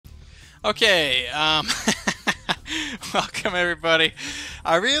Okay, welcome everybody.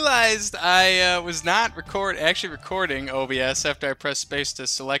 I realized I was not actually recording OBS after I pressed space to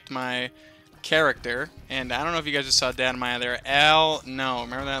select my character, and I don't know if you guys just saw data miner there. No,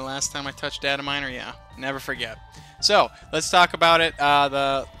 remember that last time I touched data miner? Yeah, never forget. So let's talk about it.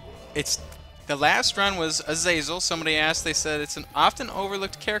 The last run was Azazel. Somebody asked, they said it's an often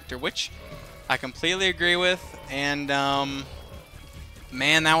overlooked character, which I completely agree with, and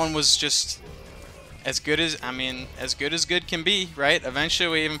man, that one was just as good as, as good as good can be, right? Eventually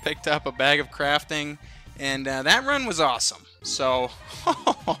we even picked up a bag of crafting, and that run was awesome. So,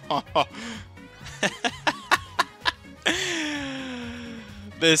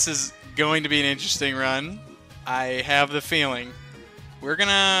 this is going to be an interesting run. I have the feeling. We're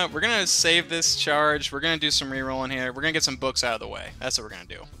gonna save this charge. We're gonna do some rerolling here. We're gonna get some books out of the way. That's what we're gonna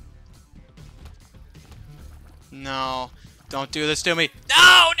do. No, don't do this to me.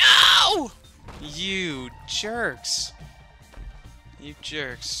 No, no! You jerks. You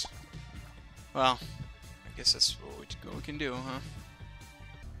jerks. Well, I guess that's what we can do, huh?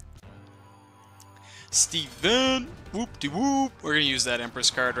 Steven! Whoop-de-whoop! We're gonna use that Empress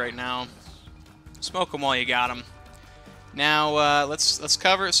card right now. Smoke them while you got them. Now, let's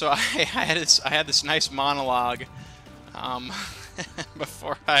cover. So I had this nice monologue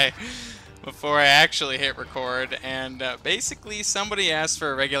before I actually hit record, and basically somebody asked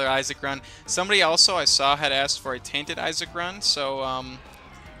for a regular Isaac run. Somebody also I saw had asked for a tainted Isaac run, so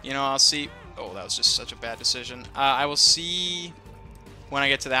you know, I'll see. Oh, that was just such a bad decision. I will see when I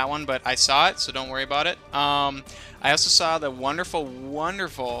get to that one, but I saw it, so don't worry about it. I also saw the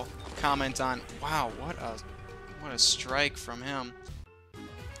wonderful comment on, wow, what a strike from him.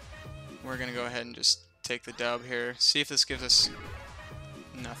 We're gonna go ahead and just take the dub here. See if this gives us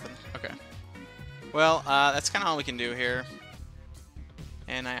nothing. Okay. Well, that's kind of all we can do here.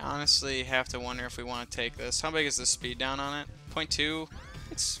 And I honestly have to wonder if we want to take this. How big is the speed down on it? 0.2?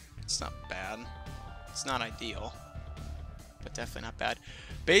 It's not bad. It's not ideal, but definitely not bad.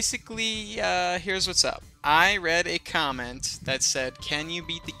 Basically, here's what's up. I read a comment that said, can you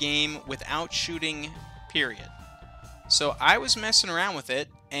beat the game without shooting, period? So I was messing around with it,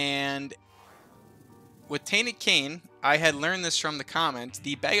 and with Tainted Cane, I had learned this from the comment.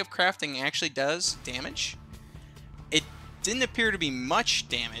 The Bag of Crafting actually does damage. It didn't appear to be much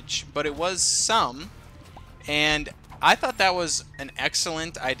damage, but it was some. And I thought that was an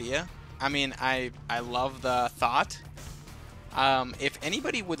excellent idea. I mean, I love the thought. If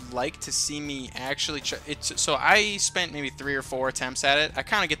anybody would like to see me actually try it, so I spent maybe 3 or 4 attempts at it. I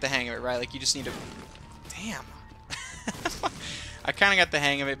kind of get the hang of it, right? Like, you just need to... Damn. I kind of got the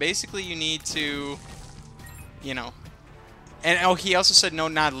hang of it. Basically, you need to... You know, and oh, he also said no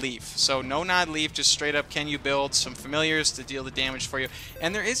nod leaf. So no nod leaf, just straight up, can you build some familiars to deal the damage for you?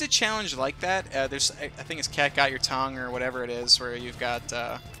 And there is a challenge like that. There's, I think it's Cat Got Your Tongue or whatever it is, where you've got,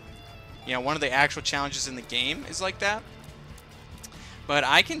 you know, one of the actual challenges in the game is like that. But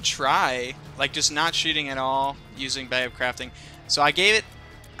I can try, like, just not shooting at all using Bag of Crafting. So I gave it.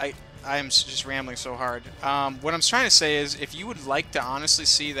 I am just rambling so hard. What I'm trying to say is, if you would like to honestly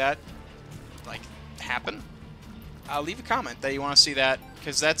see that, like, happen, leave a comment that you want to see that,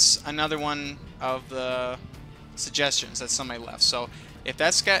 because that's another one of the suggestions that somebody left. So if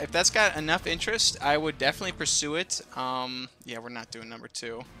that's got enough interest, I would definitely pursue it. Yeah, we're not doing number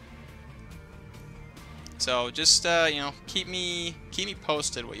 2. So just you know, keep me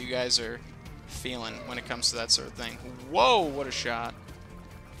posted what you guys are feeling when it comes to that sort of thing. Whoa, what a shot!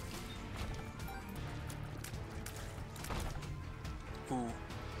 Ooh.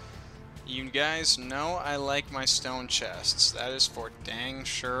 You guys know I like my stone chests. That is for dang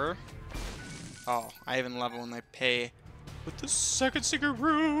sure. Oh, I even love it when they pay with the second secret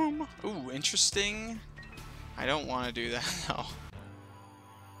room. Ooh, interesting. I don't want to do that though.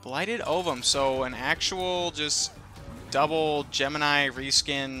 Blighted Ovum, so an actual just double Gemini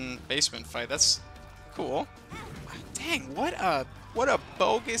reskin basement fight. That's cool. Dang, what a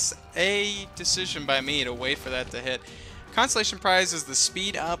bogus A decision by me to wait for that to hit. Consolation prize is the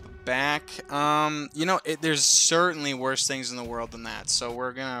speed up back. You know, there's certainly worse things in the world than that, so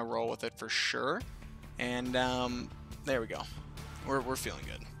we're gonna roll with it for sure. And there we go. We're feeling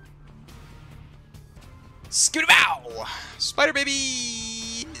good. Scootabow! Spider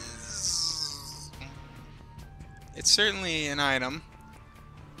baby! It's certainly an item.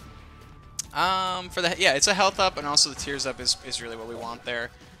 For the, yeah, it's a health up, and also the tears up is really what we want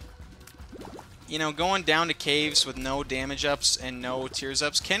there. You know, going down to caves with no damage ups and no tears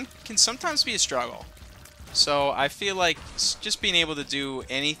ups can sometimes be a struggle. So I feel like just being able to do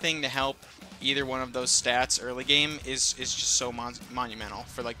anything to help either one of those stats early game is just so monumental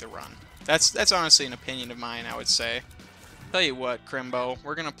for like the run. That's honestly an opinion of mine, I would say. Tell you what, Crimbo,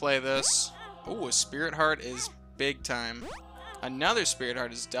 we're gonna play this. Ooh, a Spirit Heart is big time. Another Spirit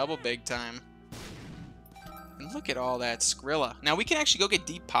Heart is double big time. And look at all that Skrilla. Now we can actually go get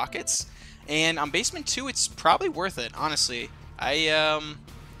Deep Pockets, and on Basement 2, it's probably worth it, honestly.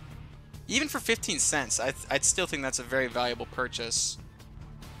 Even for 15 cents, I'd still think that's a very valuable purchase.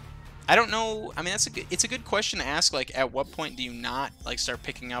 I don't know. I mean, it's a good question to ask. Like, at what point do you not like start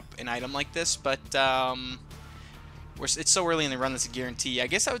picking up an item like this? But it's so early in the run that's a guarantee. I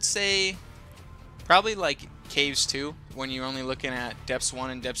guess I would say probably like Caves 2 when you're only looking at Depths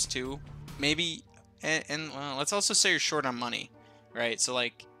 1 and Depths 2, maybe. And well, let's also say you're short on money, right? So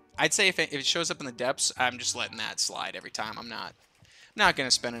like, I'd say if it shows up in the Depths, I'm just letting that slide every time. I'm not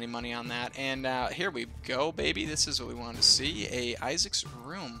gonna spend any money on that. And here we go, baby. This is what we wanted to see: a Isaac's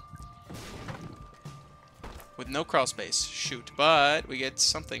Room. With no crawl space. Shoot. But we get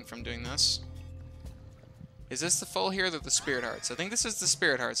something from doing this. Is this the full here or the Spirit Hearts? I think this is the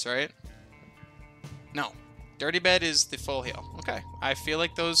Spirit Hearts, right? No. Dirty Bed is the full heal. Okay. I feel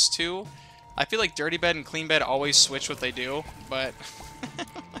like those two... I feel like Dirty Bed and Clean Bed always switch what they do, but...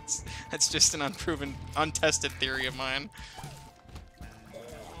 that's just an unproven, untested theory of mine.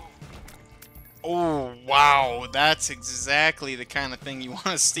 Oh, wow. That's exactly the kind of thing you want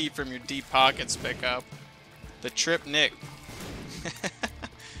to see from your Deep Pockets pickup. The Trip Nick.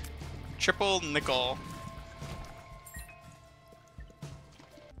 Triple nickel.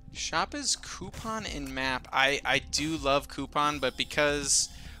 Shop is coupon in map. I do love coupon, but because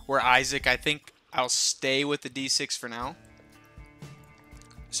we're Isaac, I think I'll stay with the D6 for now.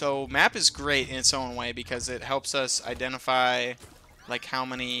 So map is great in its own way because it helps us identify like how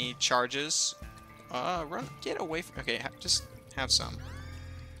many charges. Get away from... Okay, just have some.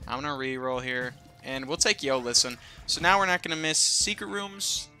 I'm gonna re-roll here. And we'll take Yo Listen. So now we're not going to miss secret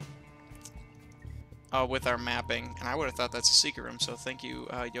rooms with our mapping. And I would have thought that's a secret room. So thank you,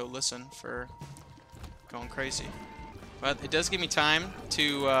 Yo Listen, for going crazy. But it does give me time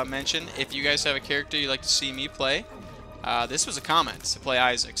to mention, if you guys have a character you'd like to see me play, this was a comment to play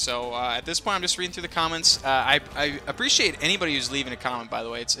Isaac. So at this point, I'm just reading through the comments. I appreciate anybody who's leaving a comment, by the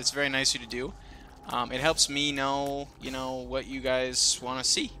way. It's very nice of you to do. It helps me know, what you guys want to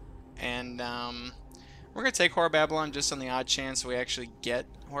see. And we're going to take Horror Babylon just on the odd chance we actually get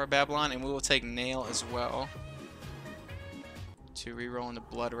Horror Babylon. And we will take Nail as well to reroll into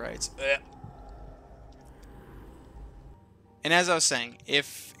Blood Rites. And as I was saying,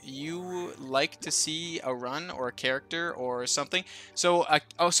 if you like to see a run or a character or something, so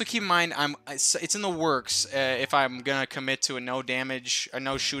also keep in mind, it's in the works if I'm going to commit to a no damage, a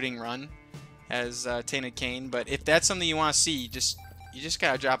no shooting run as Tainted Cain. But if that's something you want to see, you just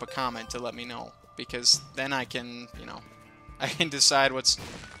gotta drop a comment to let me know, because then I can, I can decide what's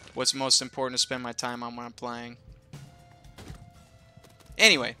most important to spend my time on when I'm playing.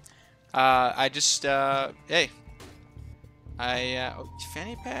 Anyway, hey,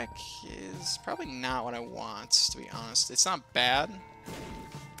 fanny pack is probably not what I want, to be honest. It's not bad,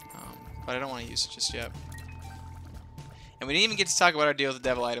 but I don't want to use it just yet. And we didn't even get to talk about our deal with the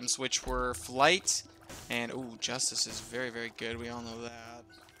devil items, which were Flight. And, ooh, Justice is very, very good. We all know that.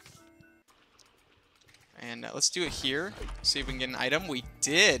 And let's do it here. See if we can get an item. We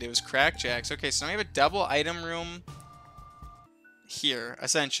did. It was Crackjacks. Okay, so now we have a double item room here,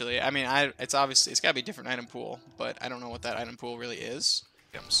 essentially. I mean, it's obviously... It's got to be a different item pool, but I don't know what that item pool really is.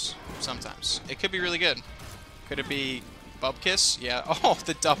 Sometimes. It could be really good. Could it be Bubkiss? Yeah. Oh,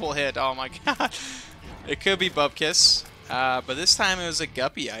 the double hit. Oh, my God. It could be Bubkiss. But this time it was a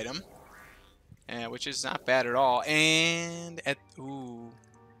Guppy item. Which is not bad at all. And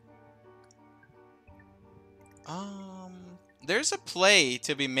there's a play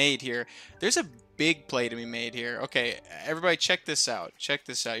to be made here. There's a big play to be made here. Okay, everybody check this out. Check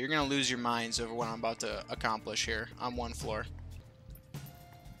this out. You're gonna lose your minds over what I'm about to accomplish here on one floor.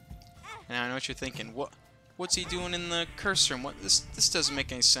 Now I know what you're thinking. What's he doing in the curse room? This doesn't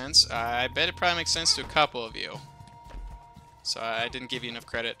make any sense. I bet it probably makes sense to a couple of you. So I didn't give you enough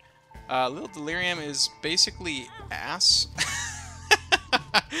credit. Little Delirium is basically ass.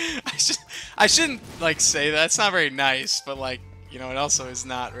 I shouldn't like say that. It's not very nice, but like, it also is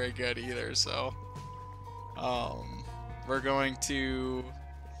not very good either. So, we're going to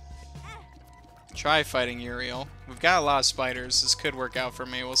try fighting Uriel. We've got a lot of spiders. This could work out for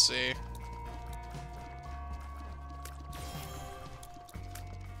me. We'll see.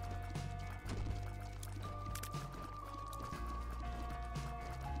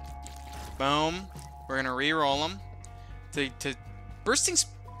 Boom. We're gonna re-roll them. To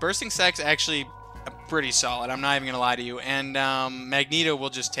Bursting Sack's actually pretty solid. I'm not even going to lie to you. And Magneto will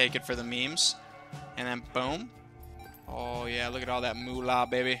just take it for the memes. And then boom. Oh, yeah. Look at all that moolah,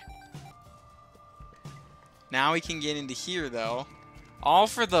 baby. Now we can get into here, though. All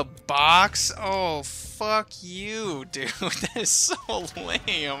for the box? Oh, fuck you, dude. That is so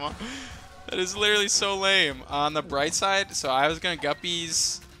lame. That is literally so lame. On the bright side, so I was going to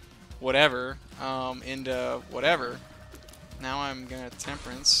guppies whatever into whatever. Now I'm going to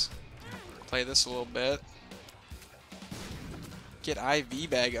Temperance. Play this a little bit. Get IV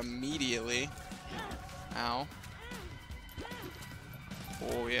bag immediately. Ow.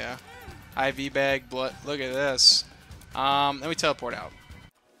 Oh, yeah. IV bag, blood. Look at this. Then we teleport out.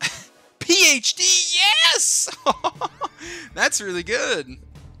 PhD, yes! That's really good.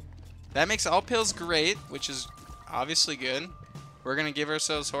 That makes all pills great, which is obviously good. We're going to give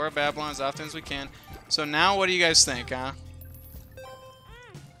ourselves Horror Babylon as often as we can. So now what do you guys think, huh?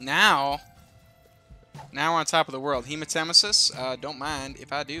 Now we're on top of the world. Hematemesis, don't mind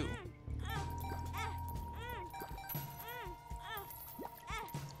if I do.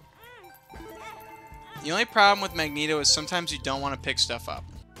 The only problem with Magneto is sometimes you don't want to pick stuff up.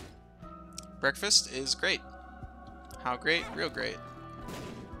 Breakfast is great. How great? Real great.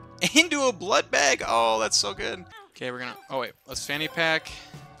 Into a blood bag! Oh, that's so good. Okay, we're gonna... Oh, wait. Let's fanny pack.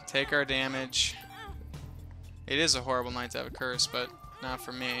 Take our damage. It is a horrible night to have a curse, but not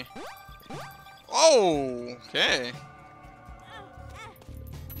for me. Oh! Okay.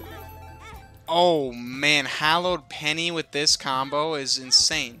 Oh, man. Hallowed Penny with this combo is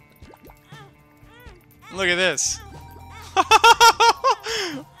insane. Look at this.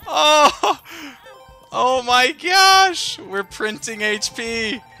 Oh! Oh my gosh! We're printing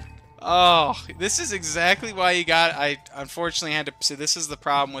HP! Oh, this is exactly why you got... I unfortunately had to... So this is the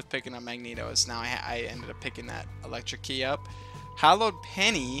problem with picking up Magneto, is now I ended up picking that electric key up. Hallowed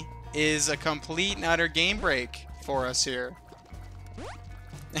Penny is a complete and utter game break for us here.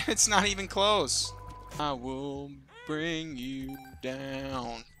 It's not even close. I will bring you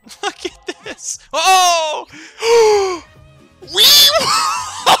down. Look at this. Oh!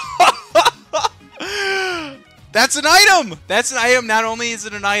 That's an item! That's an item. Not only is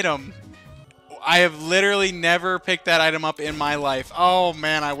it an item, I have literally never picked that item up in my life. Oh,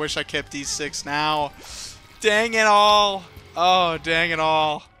 man, I wish I kept these 6 now. Dang it all. Oh, dang it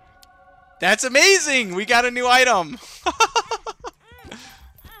all. That's amazing! We got a new item.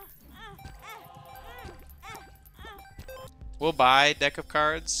 We'll buy a deck of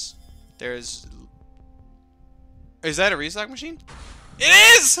cards. There's... Is that a restock machine?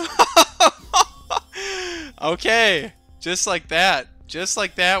 It is! Okay. Just like that. Just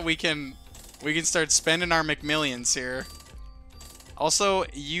like that, we can start spending our McMillions here. Also,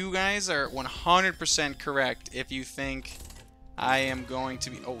 you guys are 100% correct if you think I am going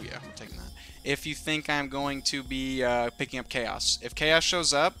to be... Oh, yeah, I'm taking that. If you think I'm going to be picking up Chaos. If Chaos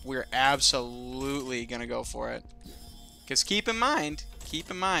shows up, we're absolutely going to go for it. Because keep in mind,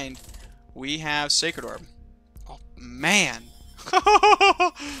 we have Sacred Orb. Oh, man.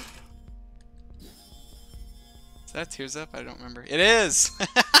 Is that Tears Up? I don't remember. It is!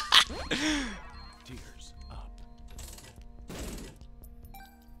 Tears Up.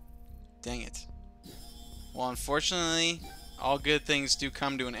 Dang it. Well, unfortunately, all good things do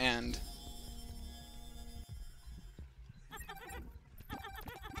come to an end.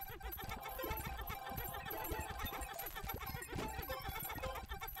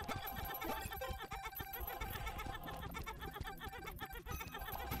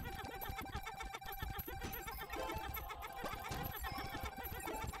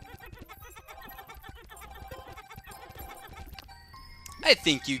 I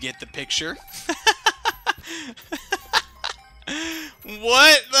think you get the picture.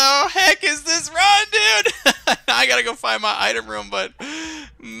 What the heck is this run, dude? I gotta go find my item room, but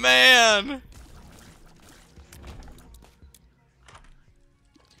man.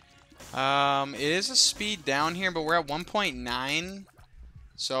 It is a speed down here, but we're at 1.9.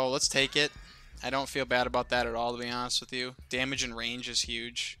 So let's take it. I don't feel bad about that at all, to be honest with you. Damage and range is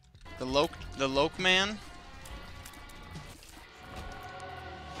huge. The Loke man.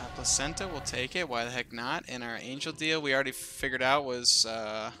 Placenta, we'll take it. Why the heck not? And our angel deal we already figured out was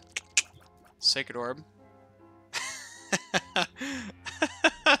Sacred Orb.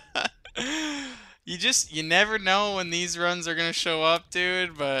 You never know when these runs are gonna show up,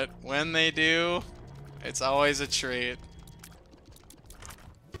 dude, but when they do, it's always a treat.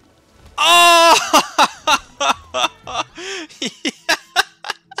 Oh!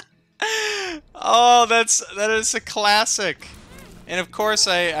 Oh, that is a classic. And of course,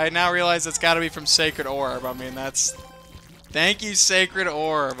 I now realize it's got to be from Sacred Orb. I mean, that's Thank you, Sacred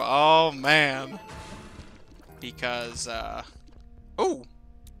Orb. Oh, man. Because, oh!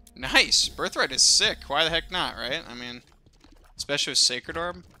 Nice! Birthright is sick. Why the heck not, right? I mean, especially with Sacred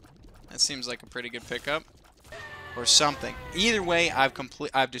Orb. That seems like a pretty good pickup. Or something. Either way,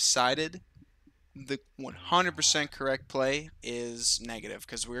 I've decided the 100% correct play is negative.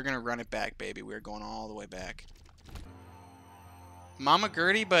 Because we're going to run it back, baby. We're going all the way back. Mama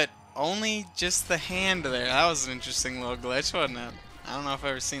Gertie, but only just the hand there. That was an interesting little glitch, wasn't it? I don't know if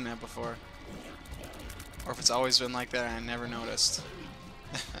I've ever seen that before. Or if it's always been like that and I never noticed.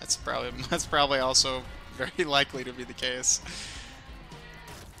 That's probably also very likely to be the case.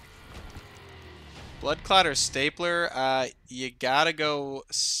 Blood Clot or Stapler? You gotta go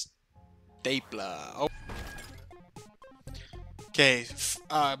Stapler. Oh. Okay,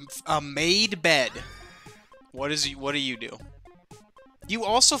 a made bed. What do you do? You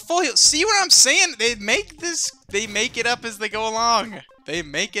also full heal. See what I'm saying? They make it up as they go along. They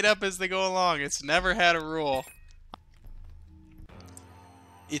make it up as they go along. It's never had a rule.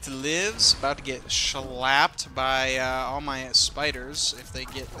 It lives. About to get slapped by all my spiders if they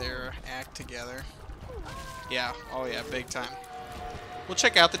get their act together. Yeah. Oh yeah, big time. We'll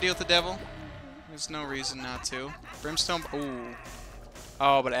check out the deal with the devil. There's no reason not to. Brimstone. Ooh.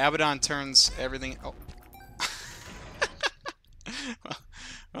 Oh, but Abaddon turns everything. Oh.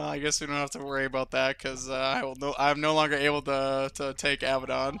 Well, I guess we don't have to worry about that because I'm no longer able to take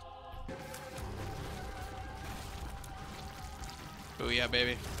Abaddon. Oh yeah,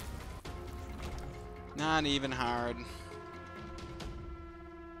 baby. Not even hard.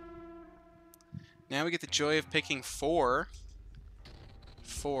 Now we get the joy of picking 4.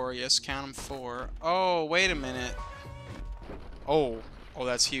 4, yes, count them 4. Oh, wait a minute. Oh,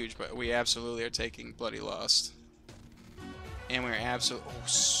 that's huge, but we absolutely are taking Bloody Lust. And we're absolutely, oh,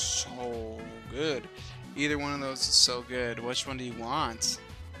 so good. Either one of those is so good. Which one do you want?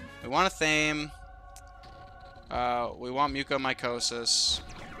 We want a Thame. We want Mucormycosis.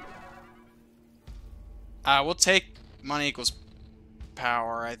 We'll take money equals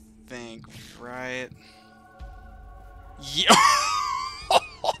power, I think, right? Yeah.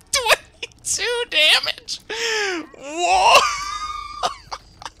 22 damage! Whoa!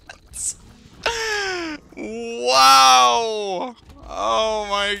 Wow! Oh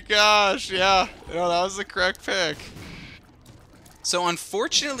my gosh, yeah. No, that was the correct pick. So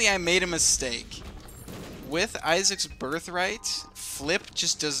unfortunately I made a mistake. With Isaac's Birthright, Flip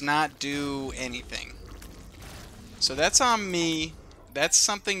just does not do anything. So that's on me. That's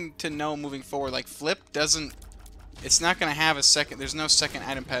something to know moving forward. Like, Flip doesn't... It's not going to have a second... There's no second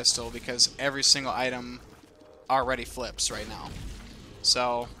item pedestal because every single item already flips right now.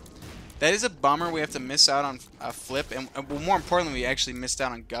 So... That is a bummer. We have to miss out on a Flip, and more importantly, we actually missed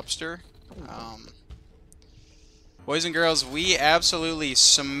out on Gupster. Boys and girls, we absolutely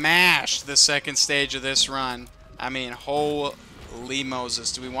smashed the second stage of this run. I mean, holy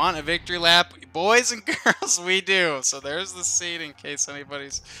Moses. Do we want a victory lap? Boys and girls, we do. So there's the seed in case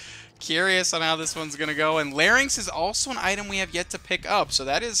anybody's curious on how this one's going to go. And Larynx is also an item we have yet to pick up. So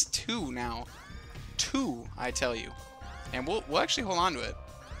that is 2 now. 2, I tell you. And we'll actually hold on to it.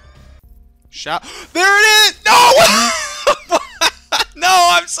 Shot. There it is! No! No,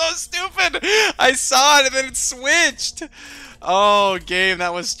 I'm so stupid! I saw it and then it switched! Oh, game,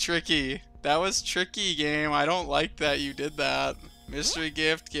 that was tricky. That was tricky, game. I don't like that you did that. Mystery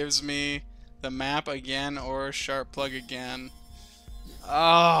Gift gives me the map again or Sharp Plug again.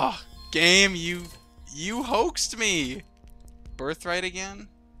 Oh, game, you hoaxed me! Birthright again?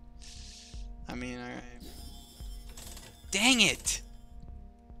 I mean, alright. Dang it!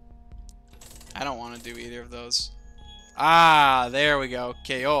 I don't want to do either of those. Ah, there we go.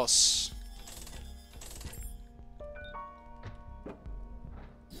 Chaos.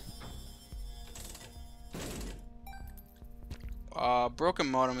 Broken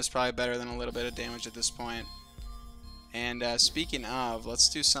Modem is probably better than a little bit of damage at this point. And speaking of, let's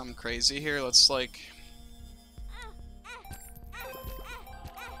do something crazy here. Let's like...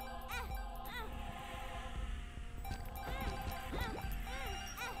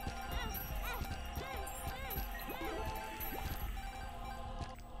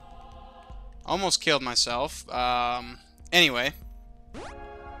 Almost killed myself. Anyway.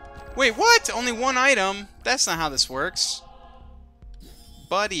 Wait, what? Only 1 item? That's not how this works.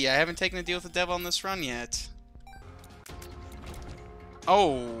 Buddy, I haven't taken a deal with the devil on this run yet.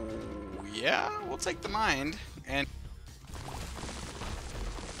 Oh, yeah? We'll take the mind. And...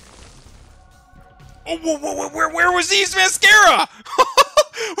 Oh, whoa, where was Eve's mascara?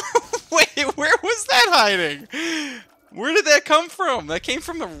 Wait, where was that hiding? Where did that come from? That came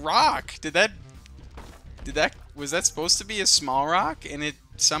from the rock. Did that Was that supposed to be a small rock and it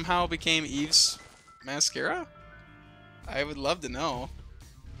somehow became Eve's mascara? I would love to know.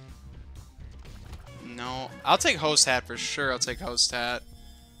 No. I'll take host hat for sure. I'll take host hat.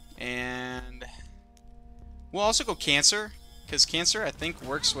 And we'll also go cancer. Because cancer, I think,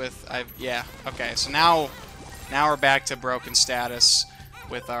 works with... yeah. Okay, so now we're back to broken status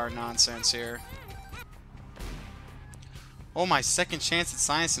with our nonsense here. Oh, my second chance at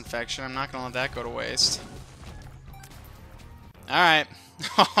sinus infection. I'm not going to let that go to waste. Alright.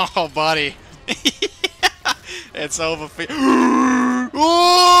 Oh, buddy. It's over for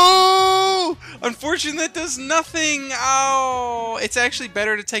Oh! Unfortunately, that does nothing. Oh, it's actually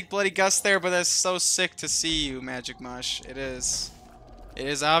better to take Bloody Gust there, but that's so sick to see you, Magic Mush. It is. It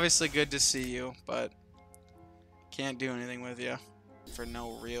is obviously good to see you, but can't do anything with you for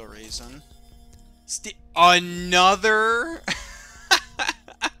no real reason. Another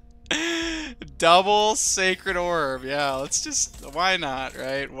double Sacred Orb. Yeah, let's just... Why not,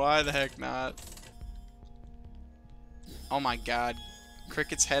 right? Why the heck not? Oh my god.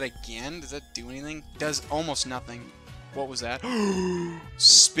 Cricket's head again? Does that do anything? Does almost nothing. What was that?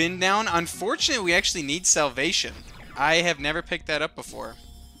 Spin down? Unfortunately, we actually need Salvation. I have never picked that up before.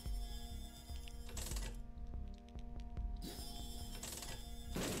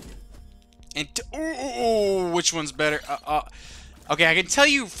 And which one's better? Okay, I can tell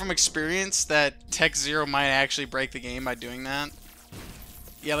you from experience that Tech Zero might actually break the game by doing that.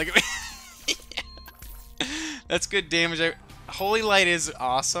 Yeah, like... That's good damage. Holy Light is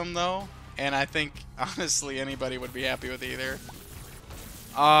awesome, though. And I think, honestly, anybody would be happy with either.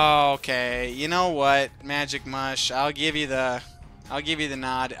 Okay, you know what, Magic Mush? I'll give you the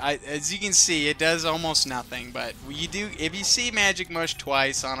nod. As you can see, it does almost nothing, but if you see Magic Mush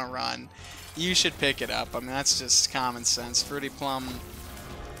twice on a run, you should pick it up. I mean, that's just common sense. Fruity Plum,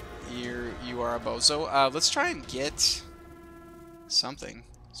 you are a bozo. Let's try and get something.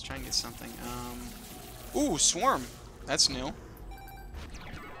 Let's try and get something. Ooh, Swarm. That's new. Look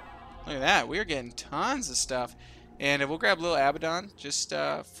at that. We are getting tons of stuff. And we'll grab a little Abaddon just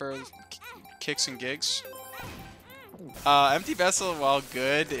for kicks and gigs. Empty Vessel, while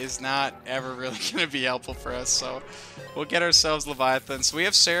good, is not ever really going to be helpful for us. So we'll get ourselves Leviathan. So we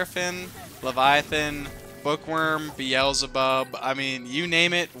have Seraphim, Leviathan, Bookworm, Beelzebub. I mean, you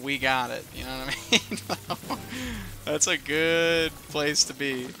name it, we got it. You know what I mean? That's a good place to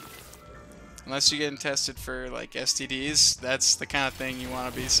be. Unless you're getting tested for, like, STDs, that's the kind of thing you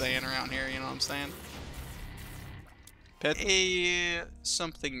want to be saying around here, you know what I'm saying? Pet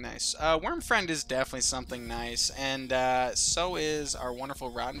something nice. Worm Friend is definitely something nice, and so is our wonderful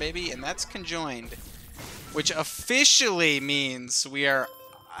Rotten Baby, and that's conjoined, which officially means we are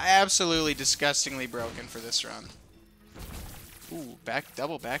absolutely disgustingly broken for this run. Ooh,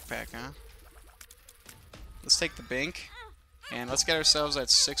 double backpack, huh? Let's take the Bink. And let's get ourselves at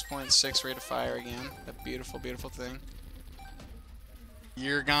 6.6 rate of fire again. That beautiful, beautiful thing.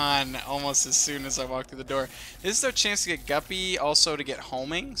 You're gone almost as soon as I walk through the door. This is our chance to get Guppy, also to get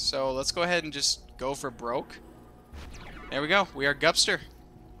homing. So let's go ahead and just go for broke. There we go. We are Gupster.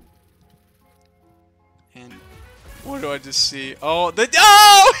 And what do I just see? Oh, we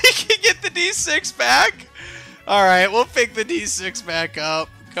can get the D6 back. All right, we'll pick the D6 back up.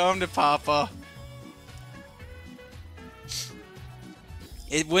 Come to Papa.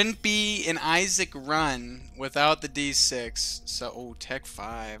 It wouldn't be an Isaac run without the D6. So, oh, Tech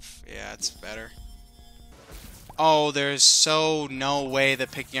 5. Yeah, it's better. Oh, there's no way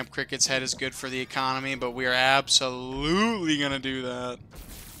that picking up Cricket's head is good for the economy, but we are absolutely going to do that.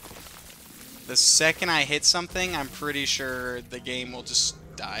 The second I hit something, I'm pretty sure the game will just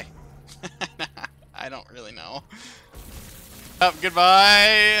die. I don't really know.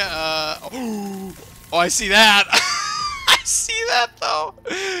 Goodbye. Oh, I see that. I see that, though.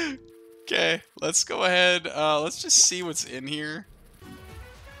 Okay, let's go ahead. Let's just see what's in here.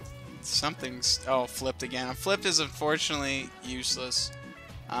 Something's... Oh, flipped again. Flipped is unfortunately useless.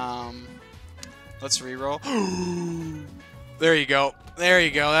 Let's reroll. There you go. There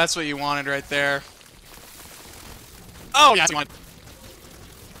you go. That's what you wanted right there. Oh, yeah, that's what you wanted.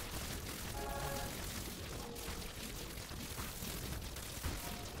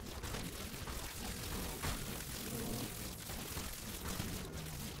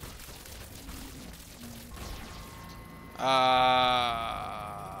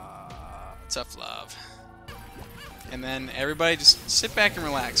 Tough love. And then everybody just sit back and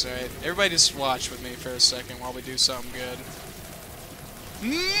relax, alright? Everybody just watch with me for a second while we do something good.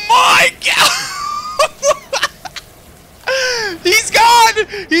 My God! He's gone!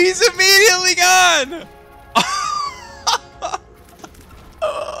 He's immediately gone!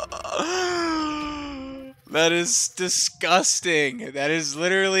 That is disgusting. That is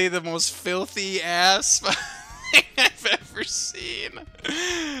literally the most filthy ass thing I've ever seen.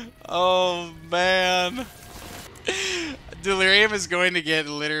 Oh man. Delirium is going to get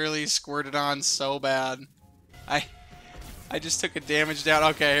literally squirted on so bad. I just took a damage down.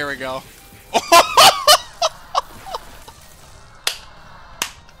 Okay, here we go.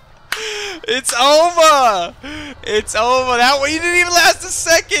 It's over! It's over. That way you didn't even last a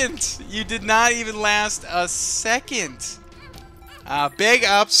second. You did not even last a second. Big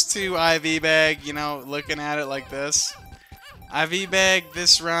ups to IV Bag, you know, looking at it like this. IV Bag,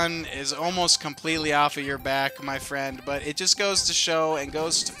 this run is almost completely off of your back, my friend, but it just goes to show and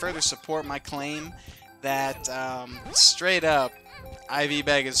goes to further support my claim that straight up, IV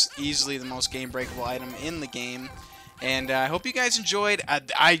Bag is easily the most game breakable item in the game. And I hope you guys enjoyed.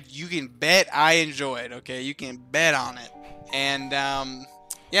 You can bet I enjoyed. Okay, you can bet on it. And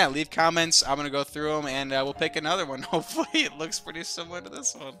yeah, leave comments. I'm gonna go through them, and we'll pick another one. Hopefully, it looks pretty similar to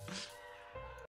this one.